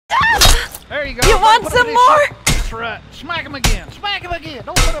There you go. You want some more? That's right. Smack him again. Smack him again.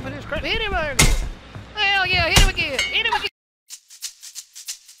 Don't put up in his crap. Hit him again. Hell yeah, hit him again. Hit him again.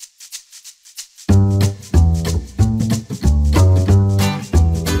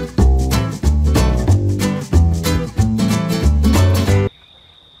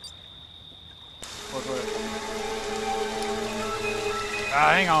 What's that?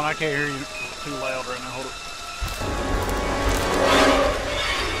 Hang on. I can't hear you. It's too loud right now. Hold it.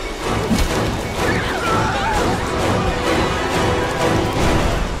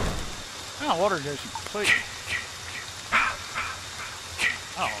 Water, Jason. Sweet.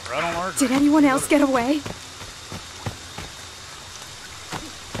 Oh, right on our... Did anyone else get away?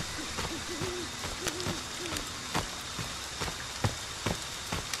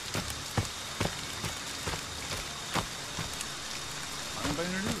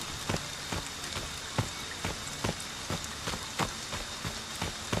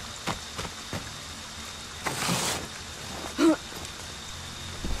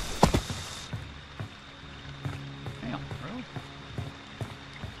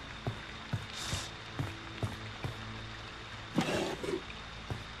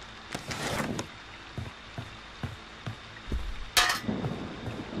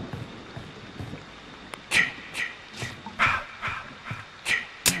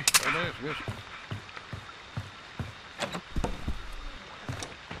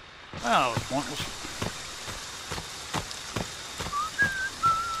 Oh, it's pointless.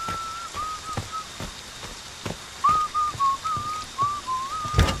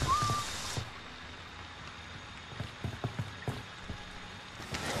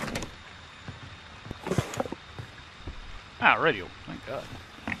 Ah, radio. Thank God.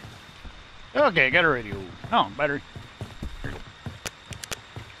 Okay, got a radio. Oh, battery. Here you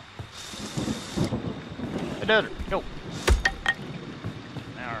go. It does it. Go.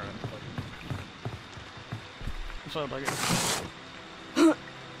 Alright. Sounds like it.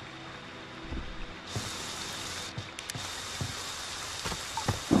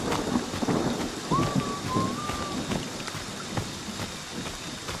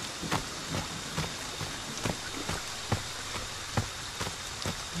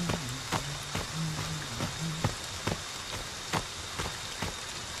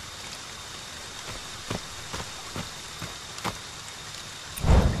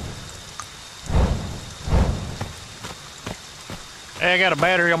 Hey, I got a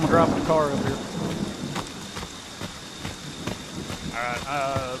battery. I'm gonna drop the car up here.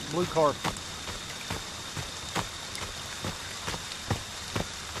 Alright, blue car.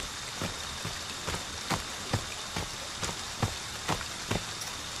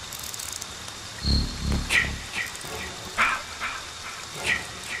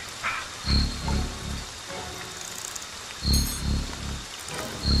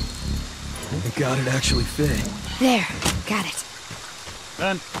 Thank God it actually fit. There, got it.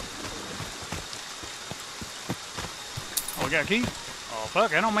 Done. Oh, we got a key? Oh,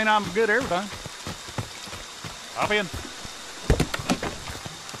 fuck. I don't mean I'm good every time. Hop in.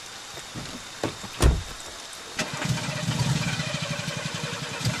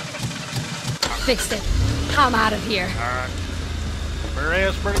 Fixed it. I'm out of here. Alright. Bear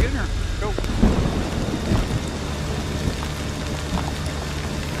ass pretty good here. Go.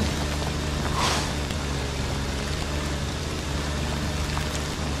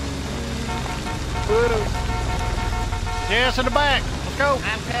 Jess in the back. Let's go.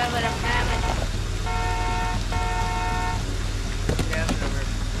 I'm coming, I'm coming. Yeah, I'm over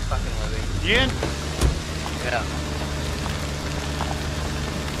fucking with me. You in? Yeah.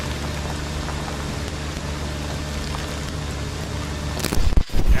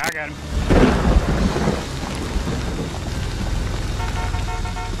 Yeah, I got him.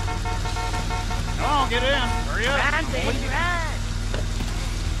 Come on, get in. Hurry up. Run, baby, run.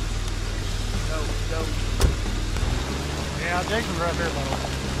 Go, go. Yeah, Jason's right there, by the way.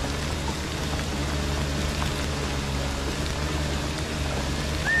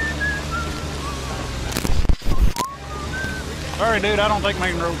 Sorry, dude, I don't take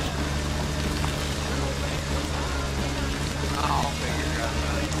main roads. I'll figure it out.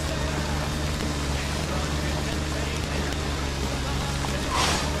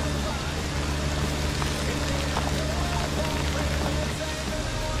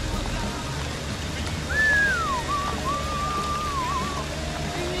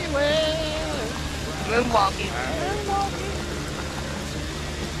 Moonwalking.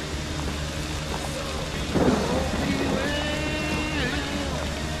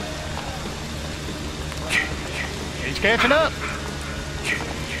 He's catching up.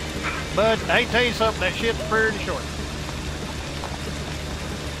 But I hate to tell you something, that shit's pretty short.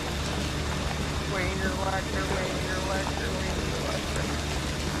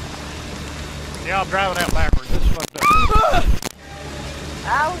 Yeah, I'm driving out backwards. This is fucked up.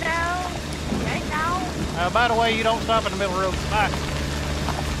 Oh no! Hey no! By the way, you don't stop in the middle of the road. Bye.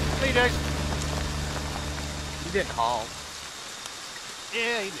 See you, Jason. You didn't haul.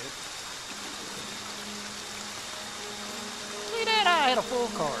 Yeah, he did. See that? I had a full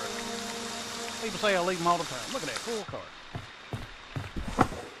car. People say I leave them all the time. Look at that, full car.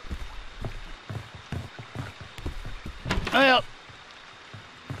 Well.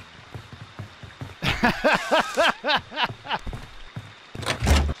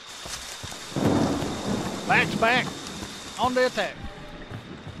 Back's back. On the attack.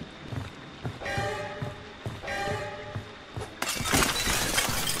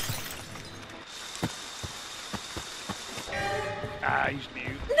 He's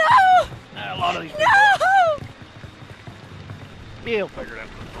mute. No! A lot of these No! He'll figure it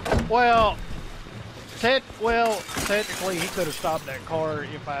out. Well, technically he could have stopped that car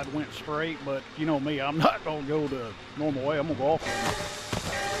if I had went straight, but you know me, I'm not gonna go the normal way. I'm gonna go off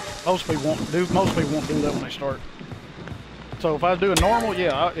road. Most people won't do that when they start. So if I was doing normal,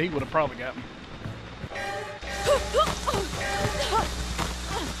 yeah, he would have probably got me.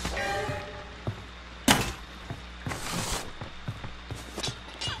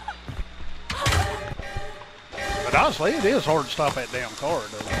 But honestly, it is hard to stop that damn car,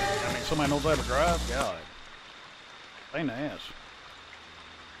 though. I mean, somebody knows how to drive. God, pain in the ass.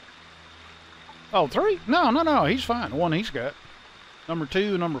 Oh, 3? No, he's fine. The one he's got. Number 2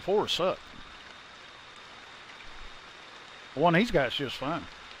 and number 4 suck. The one he's got is just fine.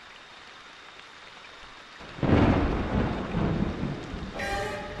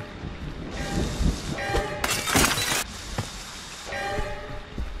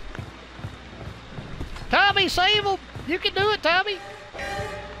 Tommy, save him! You can do it, Tommy!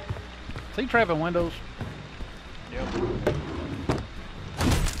 Is he trapping windows? Yep.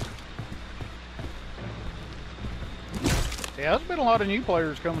 Yeah, there's been a lot of new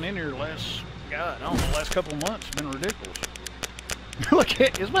players coming in here the last couple of months. It's been ridiculous. Look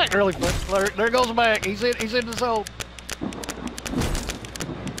at his back really quick. There goes the back. He's in the zone.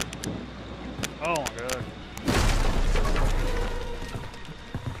 Oh my god.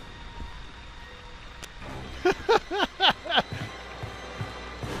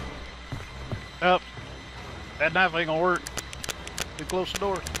 Oh, that knife ain't gonna work. Too close to the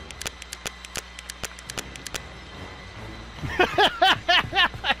door.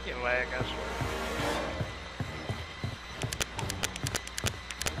 Fucking lag, I swear.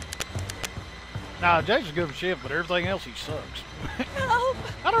 Nah, Jason's good for shift, but everything else he sucks. Help!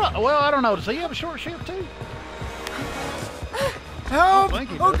 I don't know. Well, I don't know. Does he have a short shift too? Help! I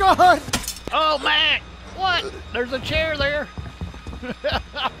think he Oh does. God! Oh, Mac! What? There's a chair there.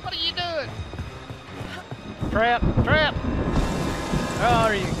 What are you doing? Trap! Trap! Oh,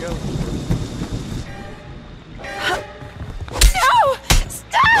 there you go. No!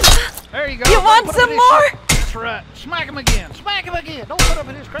 Stop! There you go. You Don't want put some up in his- more? That's right. Smack him again. Smack him again. Don't put up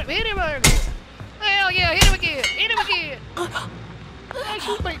in his crap. Hit him again. Hell yeah, hit him again. Hit him again. Hey,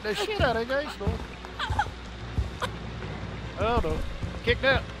 she's beating the shit out of Jason. Oh no. Kicked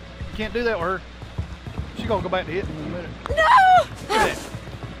out. You can't do that with her. She's gonna go back to hitting in a minute. No! Look at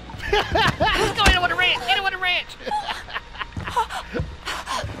that. Let's go hit him with a wrench. Hit him with a wrench.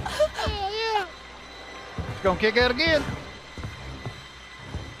 Hell yeah. She's gonna kick out again.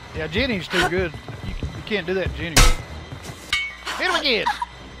 Yeah, Jenny's too good. You can't do that, Jenny. Hit him again.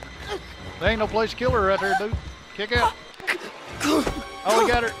 There ain't no place to kill her right there, dude. Kick out. Oh, he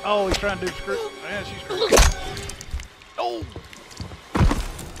got her. Oh, he's trying to do the screw. Man, she's screwed. Oh.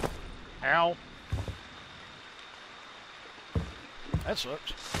 Ow. That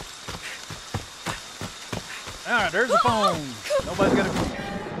sucks. Alright, there's the phone. Nobody's got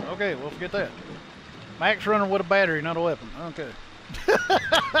a... Okay, we'll forget that. Mac's running with a battery, not a weapon. Okay.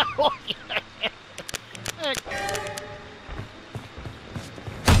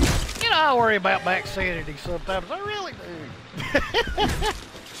 You know, I worry about Mac's sanity sometimes. I really do.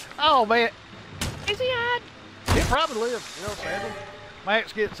 Oh, man. Is he hiding? He probably lives, you know, sadly.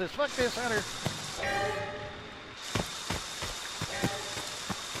 Max gets this. Fuck this out here.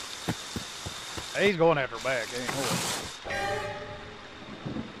 He's going after her back. Ain't no way.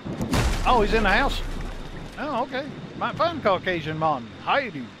 Oh, he's in the house? Oh, okay. Might find Caucasian man.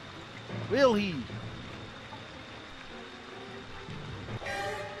 Hiding. Will he?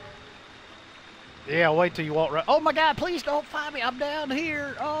 Yeah, wait till you walk right. Oh my God, please don't find me. I'm down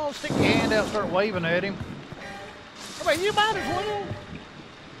here. Oh, stick your hand out, start waving at him. I mean, you might as well.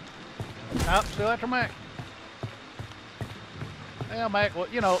 Oh, still after Mac. Yeah, Mac, well,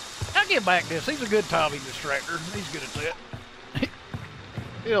 you know, I get back this. He's a good Tommy distractor. He's good at that.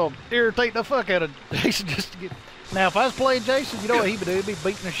 He'll irritate the fuck out of Jason just to get... Now, if I was playing Jason, you know what he would do? He'd be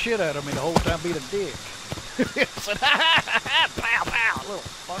beating the shit out of me the whole time, being a dick. Said, pow, pow, little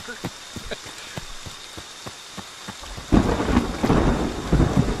fucker.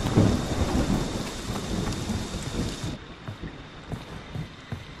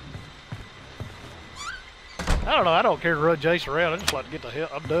 I don't know. I don't care to run Jason around. I just like to get the hell.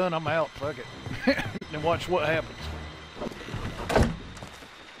 I'm done. I'm out. Fuck it. And watch what happens.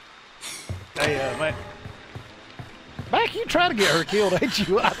 Hey, man. Mac, you trying to get her killed, ain't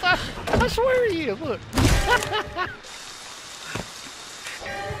you? I swear to you. Look.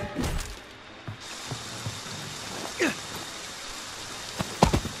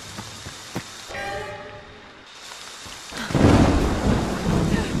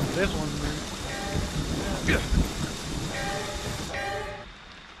 This one.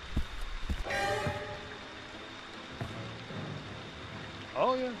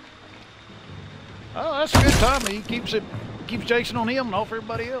 Oh yeah. Oh, that's a good time. He keeps Jason on him and off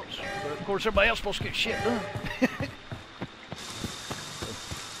everybody else. But of course, everybody else is supposed to get shit done.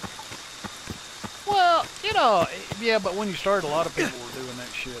 Well, you know, yeah. But when you started, a lot of people were doing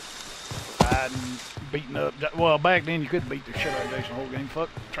that shit, hiding, beating up. Well, back then you couldn't beat the shit out of Jason the whole game. Fuck,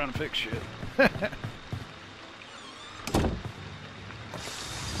 trying to fix shit.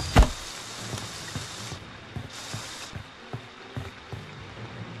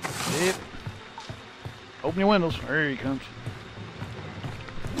 Yep. Open your windows. There he comes.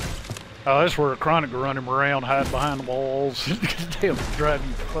 Oh, that's where Chronic will run him around, hide behind the walls. Damn, drive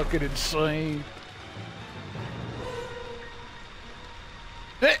you fucking insane.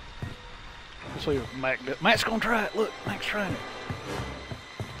 Hey. Let's see if Mac does. Mac's gonna try it. Look, Mac's trying it.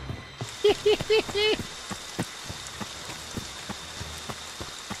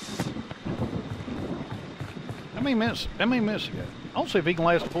 How many minutes he got? I don't see if he can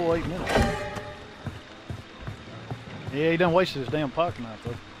last a full 8 minutes. Yeah, he done wasted his damn pocket knife,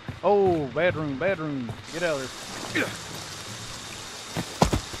 though. Oh, bad room. Get out of there.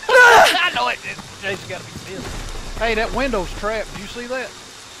 I know it. Jason's got to be pissed. Hey, that window's trapped. Did you see that?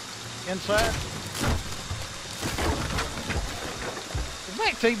 Inside? Is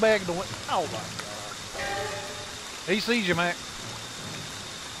Mac teabagging the window? Oh, my God. He sees you, Mac.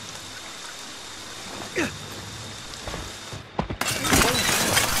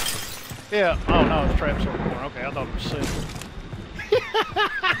 Yeah. Oh no, it's trapped somewhere. Okay, I thought it was simple.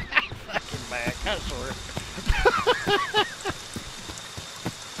 Fucking Mac, I swear.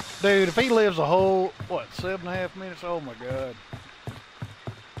 Dude, if he lives a whole, what, 7.5 minutes? Oh my God.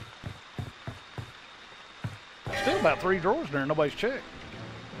 Still about 3 drawers there, nobody's checked.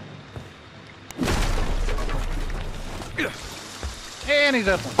 And he's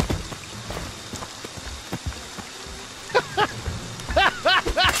up one.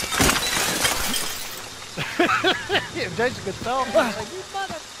 If Jason could talk, he'd say, you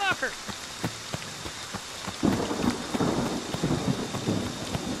motherfucker!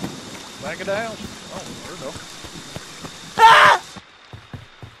 Back in the house. Oh, there we go. Ah!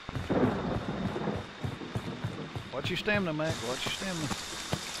 Watch your stamina, Mac. Watch your stamina.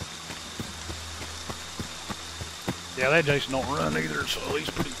 Yeah, that Jason don't run either, so he's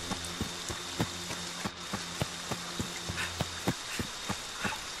pretty...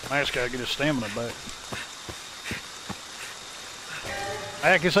 Mac's gotta get his stamina back.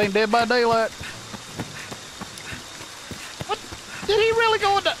 Mac, this ain't Dead by Daylight. What? Did he really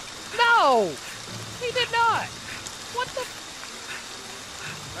go into... No! He did not! What the...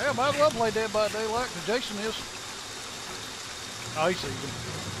 Yeah, might as well play Dead by Daylight, because Jason is. Oh, he sees him.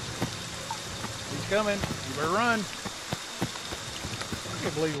 He's coming. You better run. I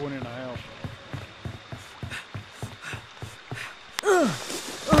can't believe he went in the house.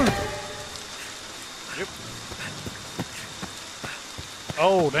 Yep.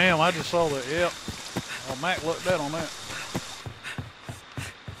 Oh, damn, I just saw that. Yep. Oh, Mac looked that on that.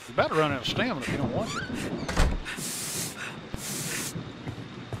 You better run out of stamina if you don't watch it.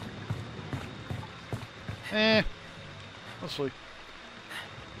 Let's see.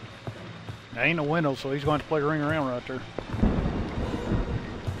 There ain't no window, so he's going to play ring around right there.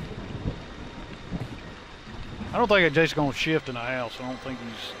 I don't think that Jason's going to shift in the house. I don't think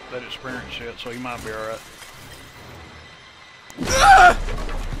he's that experienced yet, so he might be all right.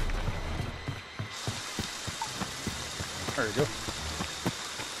 There you go.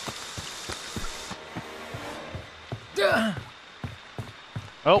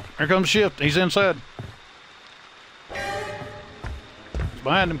 Oh, here comes Shift. He's inside. He's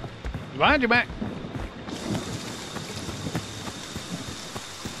behind him. He's behind you, Mac.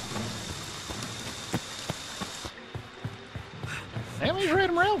 Damn, he's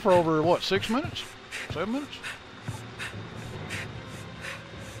riding around for over, what, 6 minutes? 7 minutes?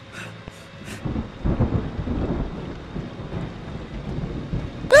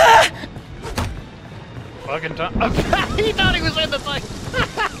 Fucking time. He thought he was in the thing.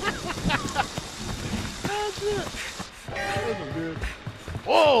 That's it. That was good.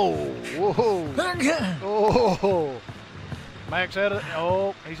 Whoa! Whoa! Oh! Mac's out of.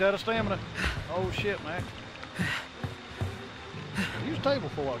 Oh, he's out of stamina. Oh shit, Mac. Use the table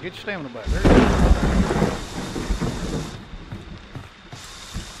for a while. Get your stamina back. There you go.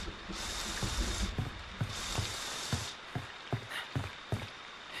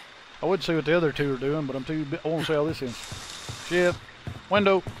 I would see what the other two are doing, but I want to see how this ends. Shift,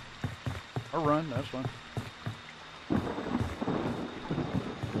 window, or run. That's fine.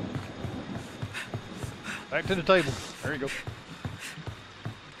 Back to the table. There you go.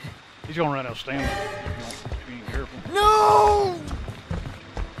 He's gonna run out of stamina if you ain't careful. No!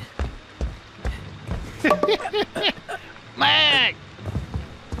 Mac!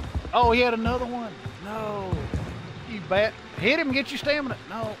 Oh, he had another one. No. You bat. Hit him and get your stamina.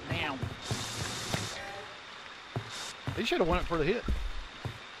 No, damn. He should have went for the hit.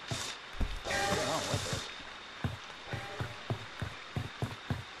 Yeah, I don't like that.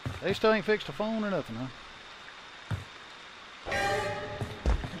 They still ain't fixed the phone or nothing, huh?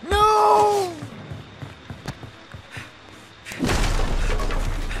 No!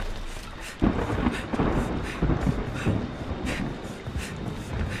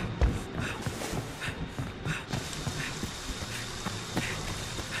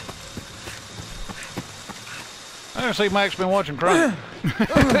 I see Mac's been watching crime.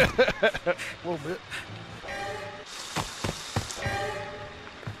 A little bit.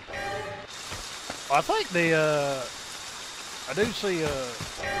 Well, I think I do see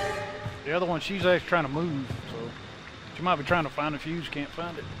the other one. She's actually trying to move, so she might be trying to find a fuse. Can't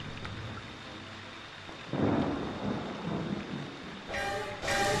find it.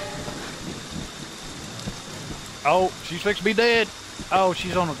 Oh, she's fixed to be dead. Oh,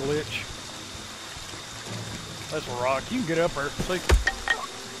 she's on a glitch. That's a rock. You can get up her. See?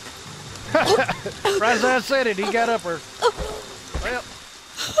 Right as I said it, he got up her. Well.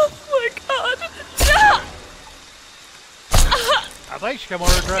 Oh my god. No! I think she come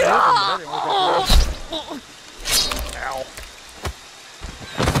over and tried to hit him, but that didn't work. Ow.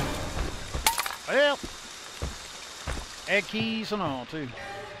 Well. Add keys and all, too.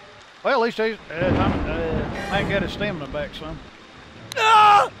 Well, at least Mac got his stamina back some.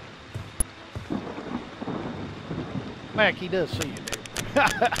 Ah! Mac, he does see you,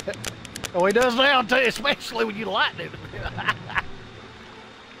 dude. Oh, he does now, too, especially when you light it.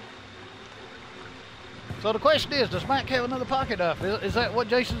 So the question is, does Mac have another pocket knife? Is that what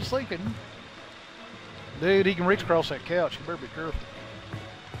Jason's thinking? Dude, he can reach across that couch. You better be careful.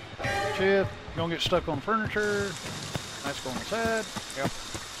 Chip, gonna get stuck on furniture. That's going inside. Yep.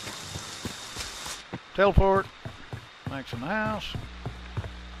 Teleport. Mac's in the house.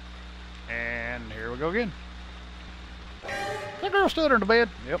 And here we go again. That girl stood in the bed.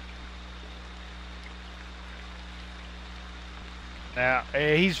 Yep. Now,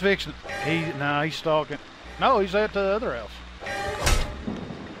 he's fixing. He's stalking. No, he's at the other house.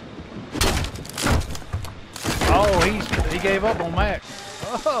 Oh, he gave up on Mac.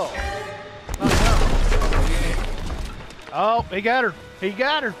 Oh. Oh, he got her. He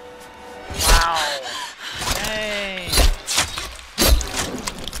got her. Wow. Dang.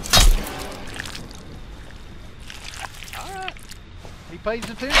 All right. He pays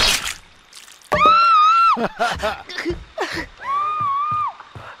attention.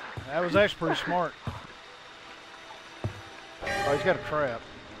 That was actually pretty smart. Oh, he's got a trap.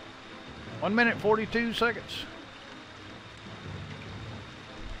 1 minute, 42 seconds.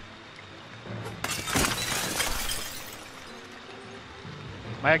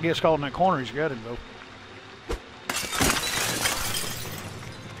 Mac gets caught in that corner, he's got him though.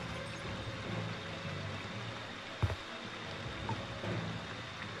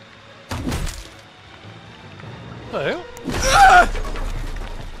 What the hell?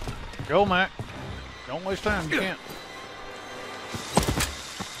 Go, Mac. Don't waste time, you can't.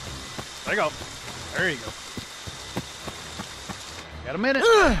 There you go. There you go. Got a minute.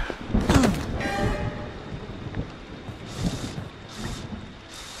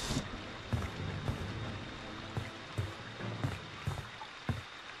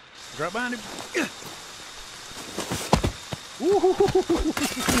 Drop behind him. Whoa!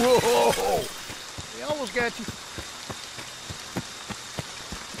 He almost got you.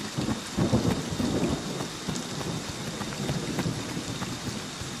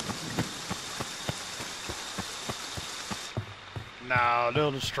 No,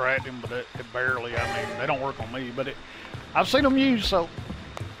 they'll distract him, but it barely. I mean, they don't work on me, but I've seen them used, so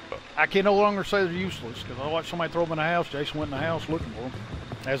I can no longer say they're useless, because I watched somebody throw them in the house. Jason went in the house looking for them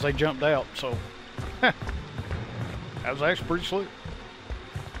as they jumped out, so that was actually pretty slick.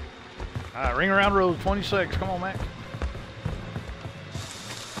 All right, ring around road, 26. Come on, Mac.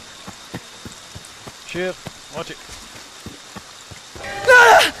 Shit, watch it.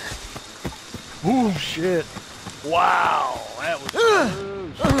 Ooh, shit. Wow, that was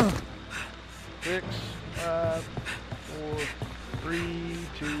close. 6, 5, 4, 3,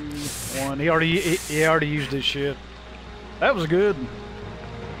 2, 1. He already used his shit. That was good.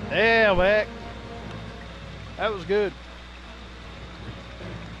 Yeah, Mac. That was good.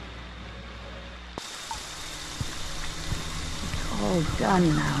 All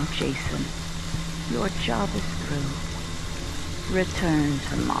done now, Jason. Your job is through. Return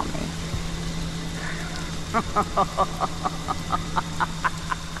to Mommy.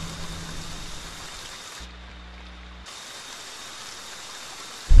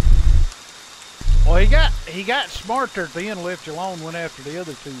 Well, he got smarter at the end, left you alone, went after the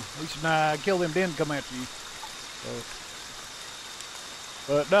other two. He said, nah, kill them, then come after you. So,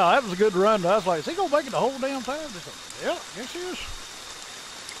 but no, that was a good run. I was like, is he gonna make it the whole damn time? They said, yeah, yes he is.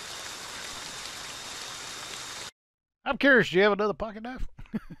 I'm curious, do you have another pocket knife?